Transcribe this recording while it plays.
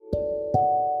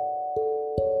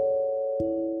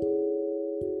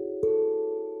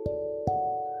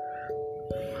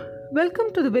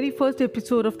Welcome to the very first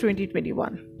episode of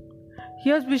 2021.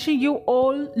 Here's wishing you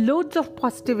all loads of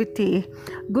positivity,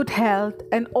 good health,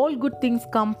 and all good things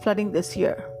come flooding this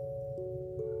year.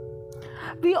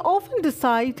 We often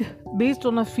decide based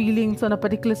on our feelings on a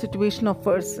particular situation or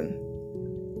person.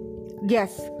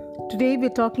 Yes, today we're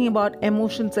talking about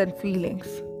emotions and feelings.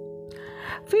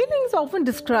 Feelings often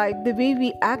describe the way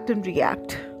we act and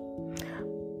react.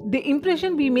 The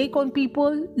impression we make on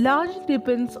people largely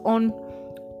depends on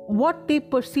what they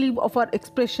perceive of our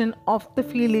expression of the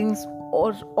feelings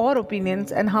or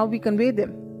opinions and how we convey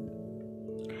them.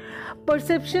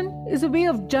 Perception is a way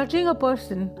of judging a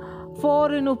person for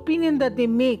an opinion that they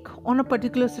make on a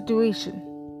particular situation.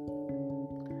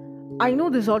 I know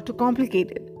this is all too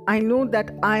complicated. I know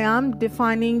that I am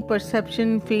defining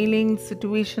perception, feelings,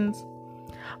 situations.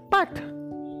 But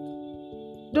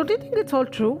don't you think it's all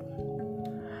true?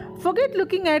 Forget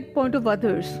looking at point of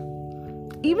others.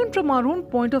 Even from our own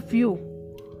point of view,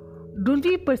 don't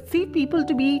we perceive people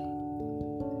to be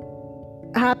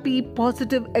happy,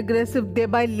 positive, aggressive,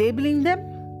 thereby labeling them?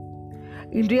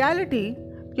 In reality,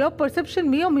 your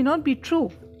perception may or may not be true.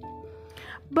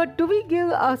 But do we give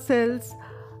ourselves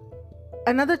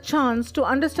another chance to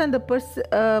understand the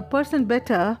person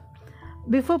better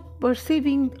before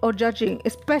perceiving or judging,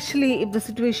 especially if the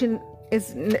situation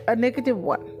is a negative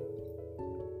one?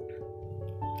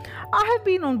 I have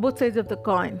been on both sides of the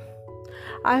coin.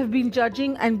 I have been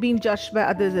judging and been judged by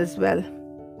others as well.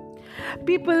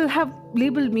 People have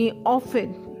labeled me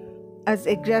often as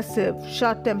aggressive,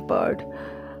 short-tempered,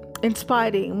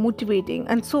 inspiring, motivating,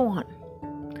 and so on.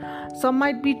 Some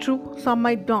might be true, some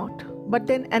might not. But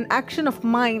then an action of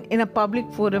mine in a public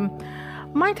forum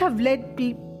might have led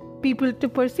people to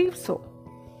perceive so.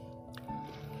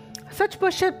 Such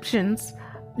perceptions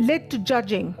led to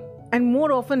judging, and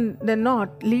more often than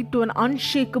not lead to an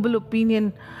unshakable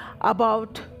opinion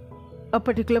about a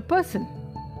particular person.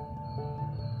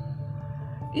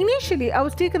 Initially, I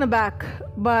was taken aback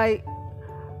by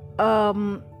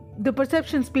the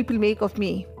perceptions people make of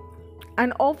me,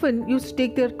 and often used to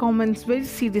take their comments very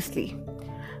seriously.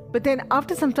 But then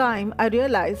after some time, I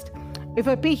realized if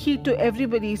I pay heed to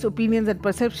everybody's opinions and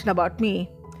perception about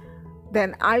me,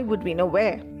 then I would be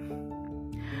nowhere.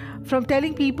 From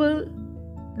telling people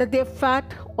that they're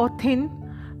fat or thin,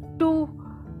 to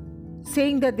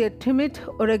saying that they're timid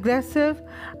or aggressive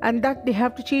and that they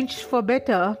have to change for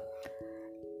better,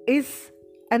 is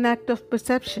an act of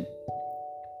perception.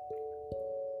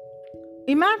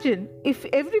 Imagine if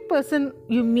every person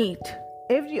you meet,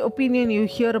 every opinion you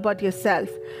hear about yourself,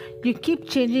 you keep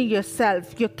changing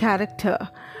yourself, your character,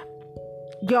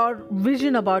 your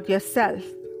vision about yourself.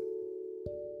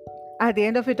 At the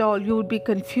end of it all, you would be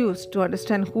confused to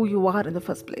understand who you are in the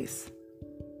first place.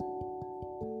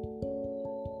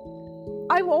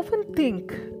 I often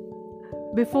think,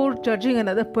 before judging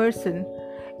another person,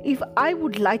 if I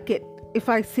would like it if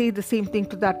I say the same thing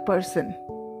to that person.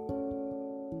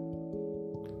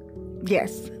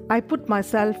 Yes, I put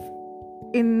myself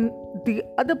in the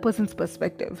other person's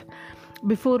perspective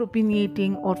before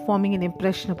opinionating or forming an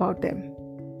impression about them.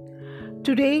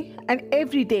 Today and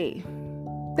every day,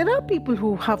 there are people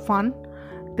who have fun.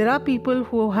 There are people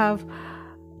who have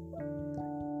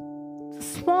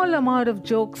small amount of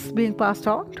jokes being passed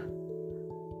out.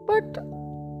 But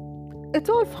it's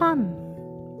all fun.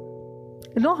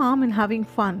 No harm in having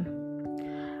fun.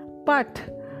 But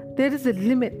there is a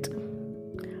limit.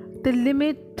 The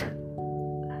limit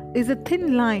is a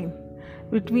thin line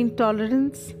between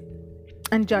tolerance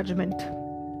and judgment.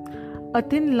 A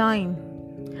thin line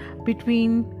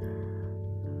between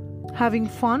having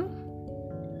fun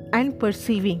and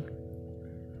perceiving,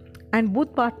 and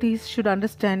both parties should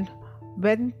understand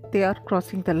when they are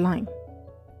crossing the line.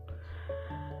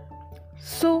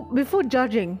 So before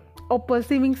judging or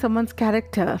perceiving someone's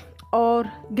character or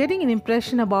getting an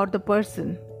impression about the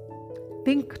person,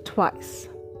 think twice.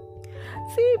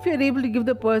 See if you're able to give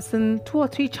the person 2 or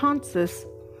 3 chances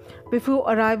before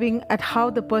arriving at how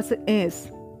the person is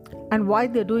and why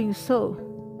they're doing so.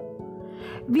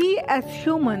 We as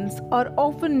humans are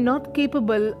often not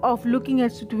capable of looking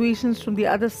at situations from the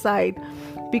other side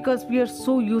because we are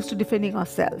so used to defending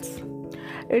ourselves.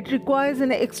 It requires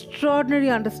an extraordinary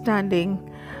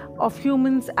understanding of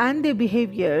humans and their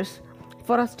behaviors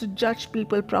for us to judge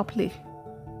people properly.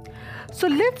 So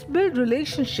let's build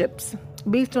relationships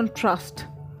based on trust,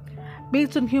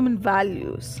 based on human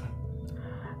values,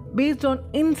 based on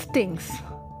instincts,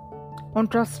 on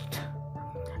trust.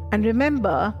 And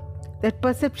remember that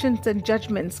perceptions and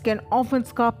judgments can often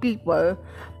scar people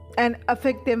and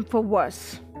affect them for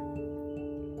worse.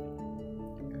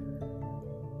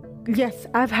 Yes,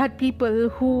 I've had people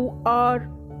who are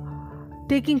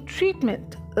taking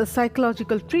treatment, a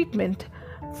psychological treatment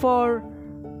for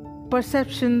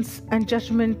perceptions and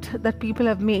judgment that people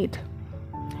have made.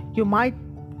 You might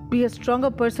be a stronger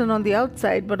person on the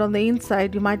outside, but on the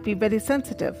inside, you might be very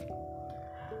sensitive.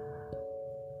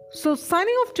 So,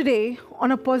 signing off today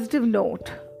on a positive note,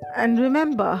 and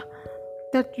remember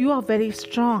that you are very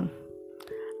strong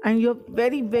and you're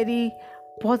very, very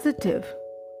positive.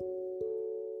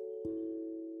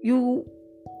 You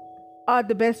are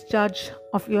the best judge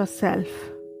of yourself,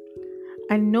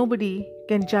 and nobody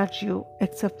can judge you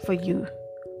except for you.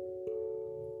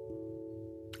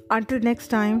 Until next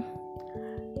time,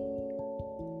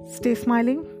 stay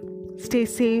smiling, stay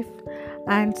safe,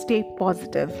 and stay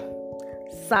positive.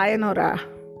 Sayonara.